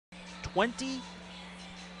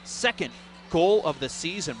22nd goal of the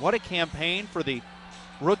season. What a campaign for the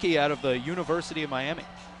rookie out of the University of Miami.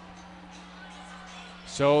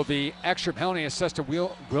 So the extra penalty assessed to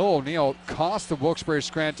Will O'Neill cost the Wilkes-Barre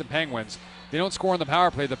Scranton Penguins. They don't score on the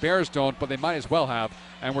power play. The Bears don't, but they might as well have.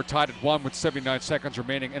 And we're tied at 1 with 79 seconds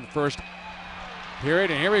remaining in the first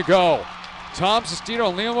period. And here we go. Tom Sestito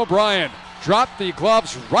and Liam O'Brien drop the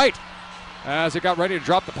gloves right as they got ready to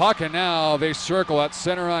drop the puck, and now they circle at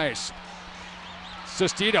center ice.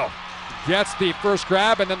 Sestito gets the first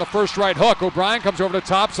grab and then the first right hook. O'Brien comes over the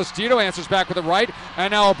top. Sestito answers back with a right,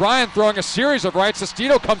 and now O'Brien throwing a series of rights.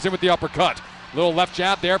 Sestito comes in with the uppercut. Little left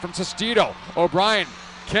jab there from Sestito. O'Brien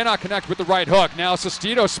cannot connect with the right hook. Now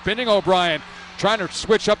Sestito spinning O'Brien, trying to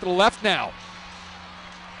switch up to the left now.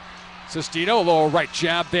 Sestito, a little right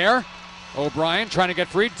jab there. O'Brien trying to get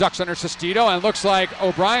free, ducks under Sestito, and looks like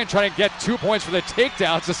O'Brien trying to get 2 points for the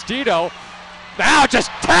takedown. Sestito now just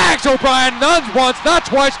tags O'Brien, not once, not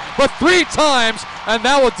twice, but 3 times, and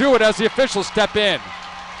that will do it as the officials step in.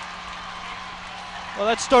 Well,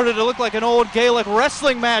 that started to look like an old Gaelic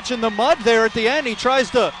wrestling match in the mud there at the end. He tries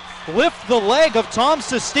to lift the leg of Tom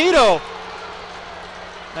Sestito.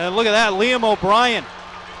 And look at that, Liam O'Brien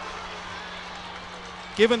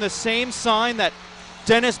given the same sign that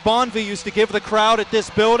Dennis Bonvie used to give the crowd at this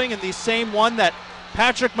building, and the same one that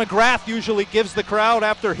Patrick McGrath usually gives the crowd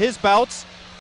after his bouts.